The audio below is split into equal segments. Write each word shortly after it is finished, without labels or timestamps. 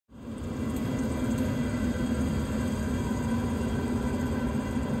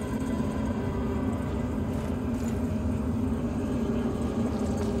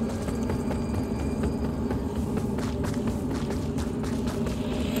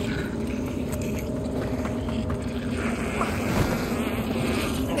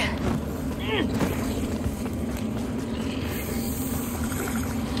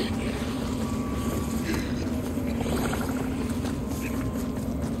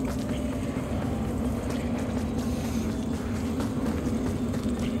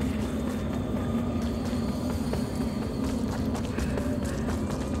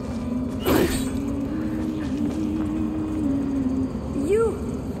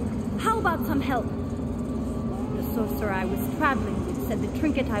about some help? The sorcerer I was traveling with said the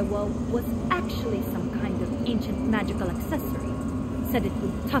trinket I wore was actually some kind of ancient magical accessory. Said it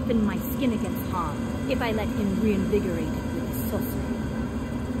would toughen my skin against harm if I let him reinvigorate it with his sorcery.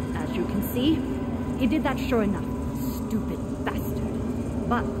 As you can see, he did that sure enough. Stupid bastard.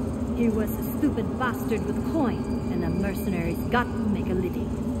 But he was a stupid bastard with coin, and the mercenaries got to make a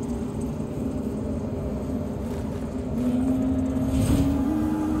living.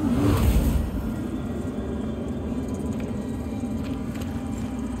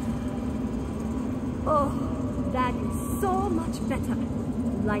 Oh, that is so much better.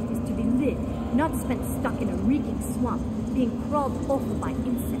 Life is to be lived, not spent stuck in a reeking swamp, being crawled over by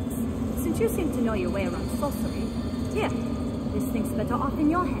insects. Since you seem to know your way around sorcery, here, this thing's better off in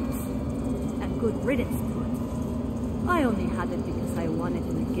your hands. And good riddance to it. I only had it because I won it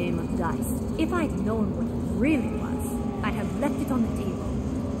in a game of dice. If I'd known what it really was, I'd have left it on the table.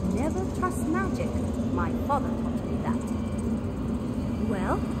 Never trust magic. My father taught me that.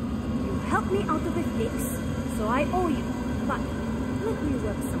 Well, you helped me out of a fix, so I owe you. But let me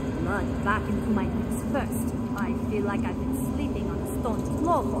work some blood back into my lips first. I feel like I've been sleeping on a stone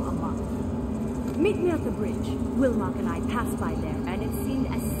floor for a month. Meet me at the bridge. Wilmark and I passed by there, and it seemed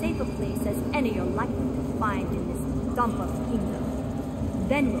as safe a place as any you're likely to find in this dump of kingdom.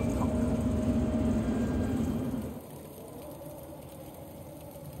 Then we'll talk.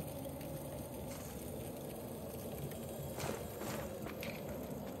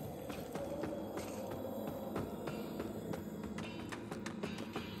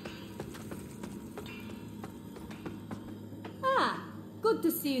 Good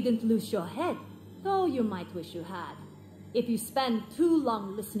to see you didn't lose your head, though you might wish you had. If you spend too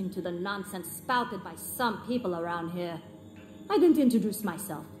long listening to the nonsense spouted by some people around here. I didn't introduce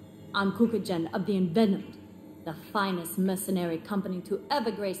myself. I'm Kukajin of the Envenomed, the finest mercenary company to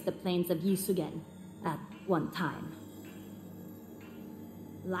ever grace the plains of Yisugen at one time.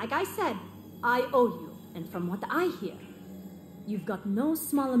 Like I said, I owe you, and from what I hear, you've got no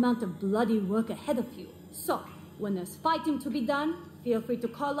small amount of bloody work ahead of you. So, when there's fighting to be done, feel free to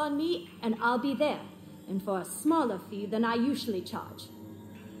call on me, and I'll be there. And for a smaller fee than I usually charge.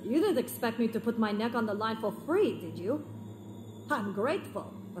 You didn't expect me to put my neck on the line for free, did you? I'm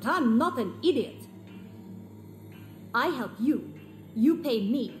grateful, but I'm not an idiot. I help you. You pay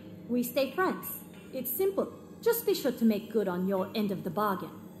me. We stay friends. It's simple. Just be sure to make good on your end of the bargain.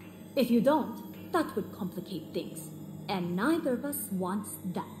 If you don't, that would complicate things. And neither of us wants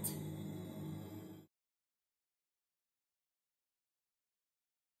that.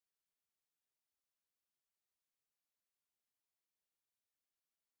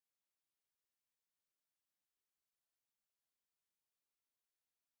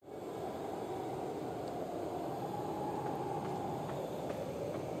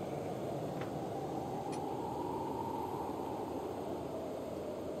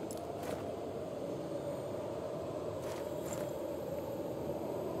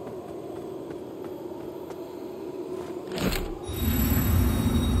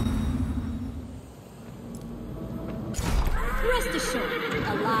 Rest assured,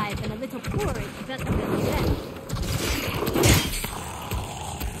 alive and a little poor is better than dead.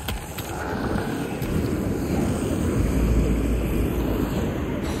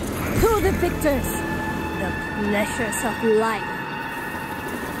 To the victors, the pleasures of life.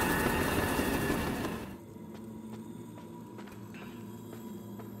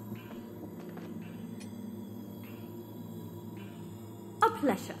 A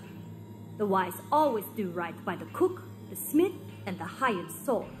pleasure. The wise always do right by the cook, the smith, and the hired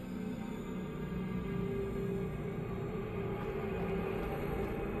soul.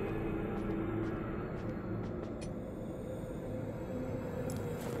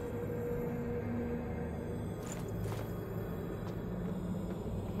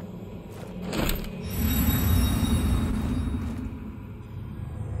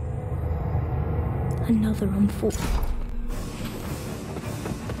 Another unfold.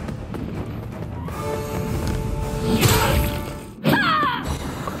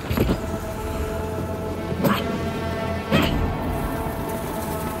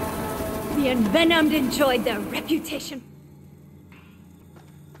 The Envenomed enjoyed their reputation.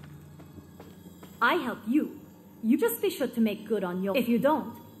 I help you. You just be sure to make good on your... If you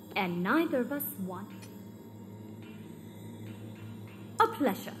don't, and neither of us want... A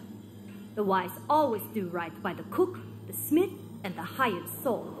pleasure. The wise always do right by the cook, the smith, and the hired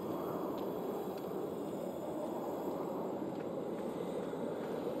soul.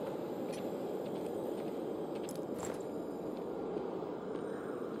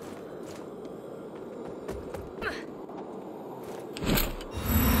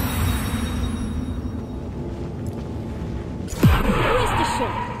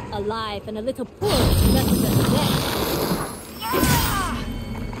 Alive and a little poor is better than dead.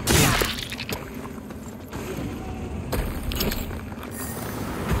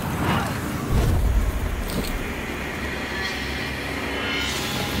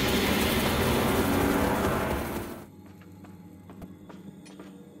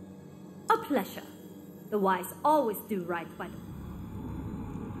 A pleasure. The wise always do right by them.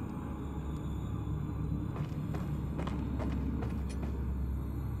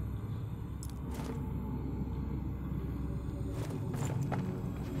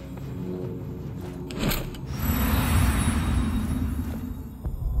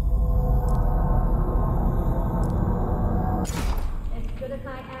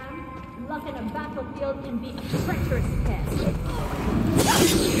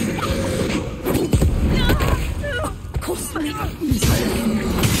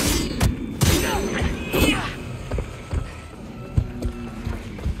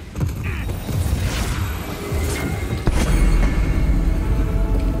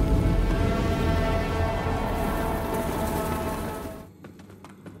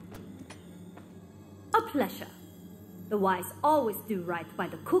 Pleasure. The wise always do right by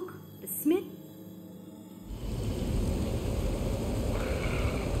the cook, the smith.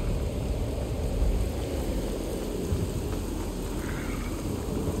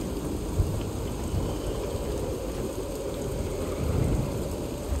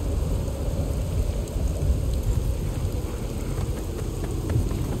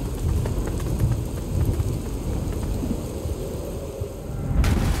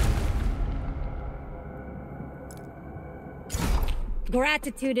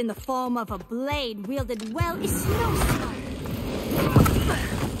 Gratitude in the form of a blade wielded well is no small.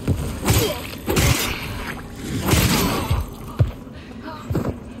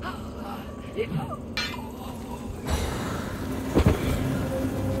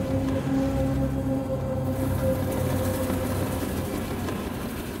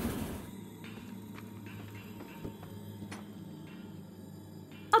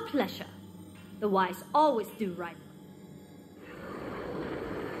 A pleasure. The wise always do right.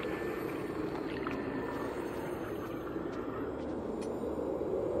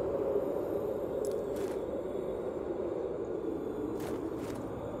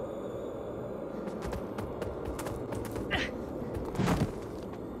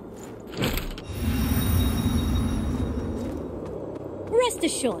 Rest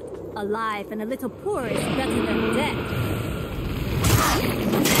assured, alive and a little poor is better than dead.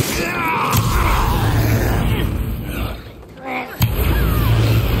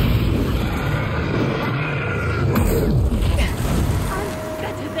 I'm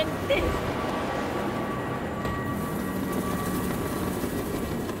better than this.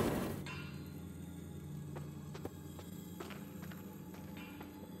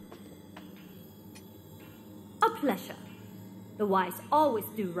 A pleasure. The wise always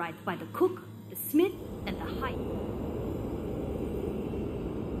do right by the cook, the smith, and the hight.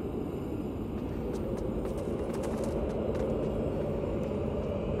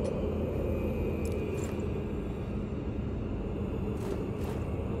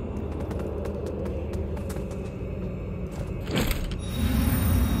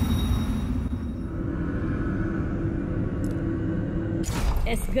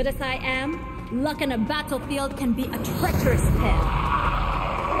 As good as I am, luck on a battlefield can be a treacherous pair.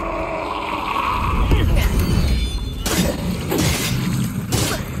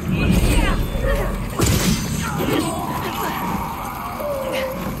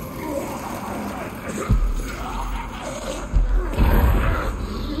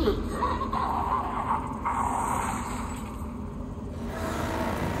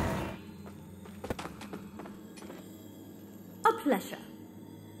 A pleasure.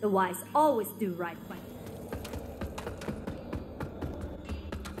 The wise always do right by me.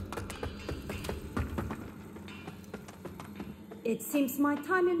 It seems my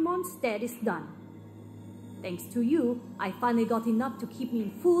time in Mournstead is done. Thanks to you, I finally got enough to keep me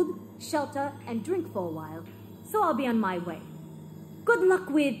in food, shelter, and drink for a while, so I'll be on my way. Good luck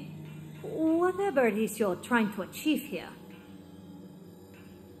with whatever it is you're trying to achieve here.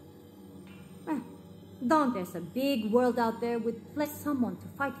 Don't, there's a big world out there with someone to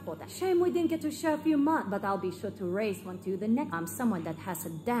fight for that. Shame we didn't get to share a few months, but I'll be sure to raise one to the next. I'm someone that has a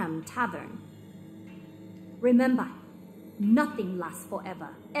damn tavern. Remember, nothing lasts forever.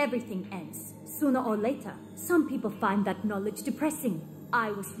 Everything ends. Sooner or later, some people find that knowledge depressing.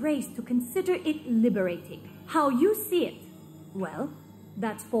 I was raised to consider it liberating. How you see it, well,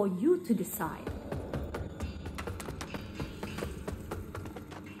 that's for you to decide.